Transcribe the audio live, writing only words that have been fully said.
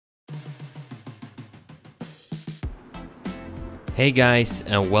Hey guys,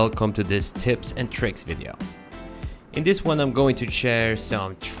 and welcome to this tips and tricks video. In this one I'm going to share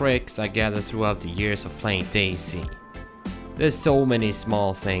some tricks I gathered throughout the years of playing Dayz. There's so many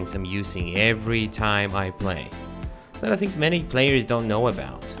small things I'm using every time I play that I think many players don't know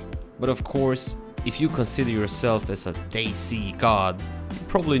about. But of course, if you consider yourself as a Dayz god, you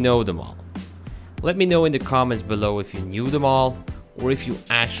probably know them all. Let me know in the comments below if you knew them all or if you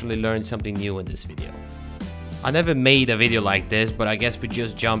actually learned something new in this video. I never made a video like this, but I guess we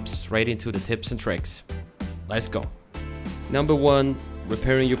just jump straight into the tips and tricks. Let's go. Number 1,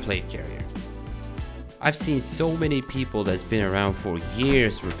 repairing your plate carrier. I've seen so many people that's been around for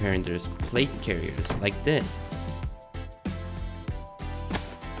years repairing their plate carriers like this.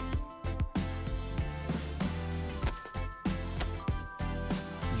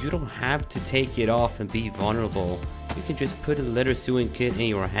 You don't have to take it off and be vulnerable. You can just put a leather sewing kit in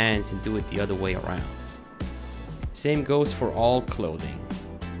your hands and do it the other way around. Same goes for all clothing.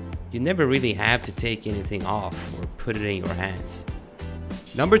 You never really have to take anything off or put it in your hands.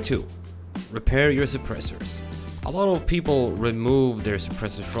 Number 2, repair your suppressors. A lot of people remove their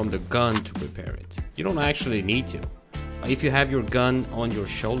suppressors from the gun to repair it. You don't actually need to. If you have your gun on your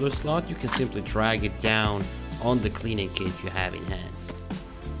shoulder slot, you can simply drag it down on the cleaning kit you have in hands.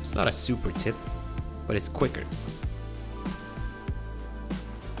 It's not a super tip, but it's quicker.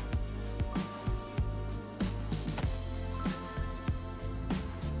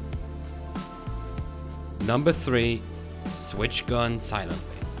 Number 3, switch gun silently.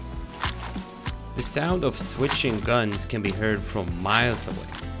 The sound of switching guns can be heard from miles away,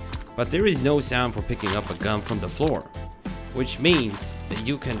 but there is no sound for picking up a gun from the floor, which means that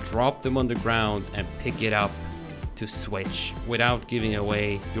you can drop them on the ground and pick it up to switch without giving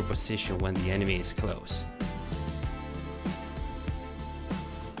away your position when the enemy is close.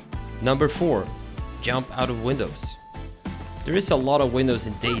 Number 4, jump out of windows. There is a lot of windows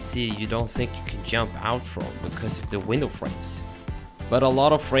in Dayz you don't think you can jump out from because of the window frames. But a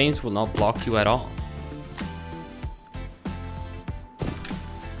lot of frames will not block you at all.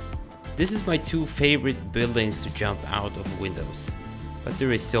 This is my 2 favorite buildings to jump out of windows, but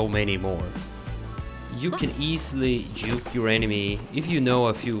there is so many more. You can easily juke your enemy if you know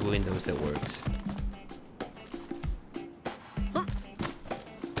a few windows that works.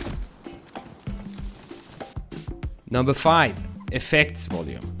 Number 5, effects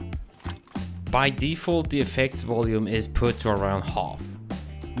volume. By default, the effects volume is put to around half.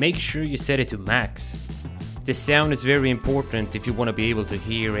 Make sure you set it to max. The sound is very important if you want to be able to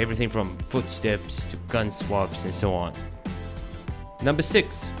hear everything from footsteps to gun swaps and so on. Number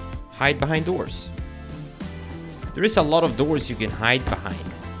 6, hide behind doors. There is a lot of doors you can hide behind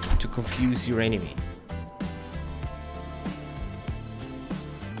to confuse your enemy.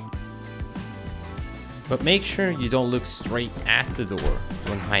 But make sure you don't look straight at the door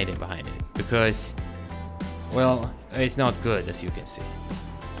when hiding behind it, because, well, it's not good, as you can see.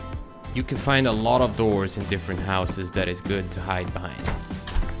 You can find a lot of doors in different houses that is good to hide behind.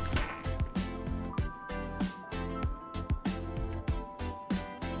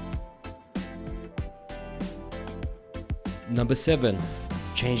 Number 7,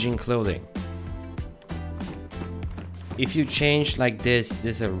 changing clothing. If you change like this,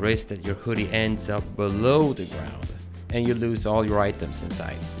 there's a risk that your hoodie ends up below the ground and you lose all your items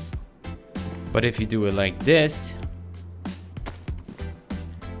inside. But if you do it like this,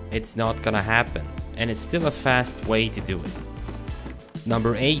 it's not gonna happen, and it's still a fast way to do it.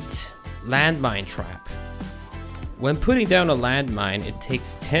 Number 8, landmine trap. When putting down a landmine, it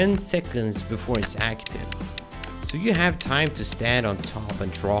takes 10 seconds before it's active. So you have time to stand on top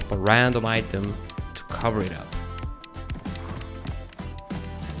and drop a random item to cover it up.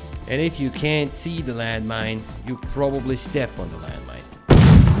 And if you can't see the landmine, you probably step on the landmine.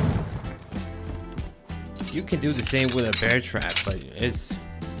 You can do the same with a bear trap, but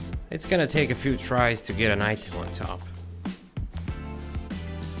it's gonna take a few tries to get an item on top.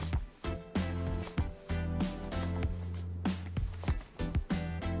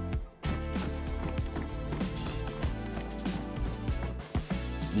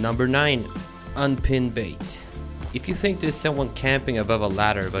 Number 9, unpin bait. If you think there's someone camping above a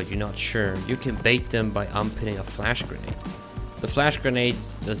ladder but you're not sure, you can bait them by unpinning a flash grenade. The flash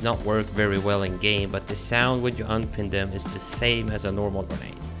grenades does not work very well in game, but the sound when you unpin them is the same as a normal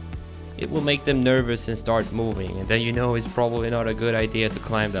grenade. It will make them nervous and start moving, and then you know it's probably not a good idea to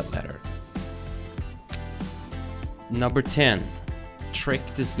climb that ladder. Number 10, trick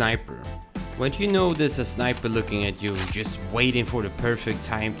the sniper. When you know there's a sniper looking at you, just waiting for the perfect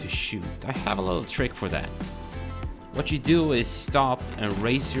time to shoot, I have a little trick for that. What you do is stop and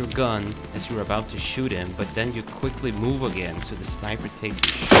raise your gun as you're about to shoot him, but then you quickly move again so the sniper takes a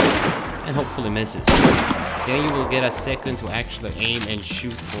shot and hopefully misses. Then you will get a second to actually aim and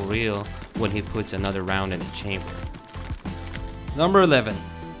shoot for real when he puts another round in the chamber. Number 11.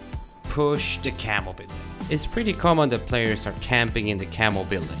 Push the camobuilding. It's pretty common that players are camping in the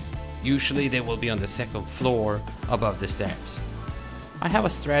camobuilding. Usually they will be on the second floor above the stairs. I have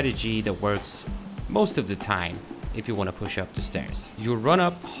a strategy that works most of the time if you want to push up the stairs. You run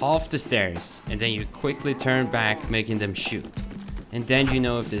up half the stairs and then you quickly turn back, making them shoot. And then you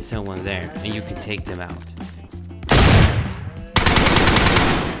know if there's someone there and you can take them out.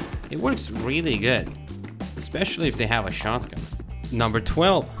 It works really good, especially if they have a shotgun. Number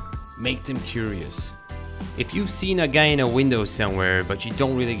 12. Make them curious. If you've seen a guy in a window somewhere but you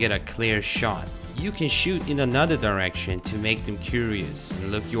don't really get a clear shot, you can shoot in another direction to make them curious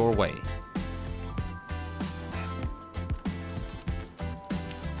and look your way.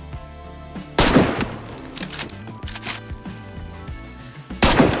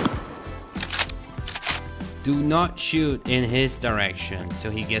 Do not shoot in his direction so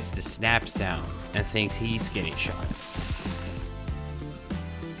he gets the snap sound and thinks he's getting shot.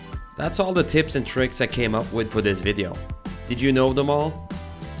 That's all the tips and tricks I came up with for this video. Did you know them all?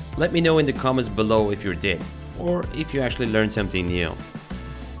 Let me know in the comments below if you did, or if you actually learned something new.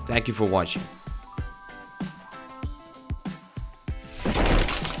 Thank you for watching.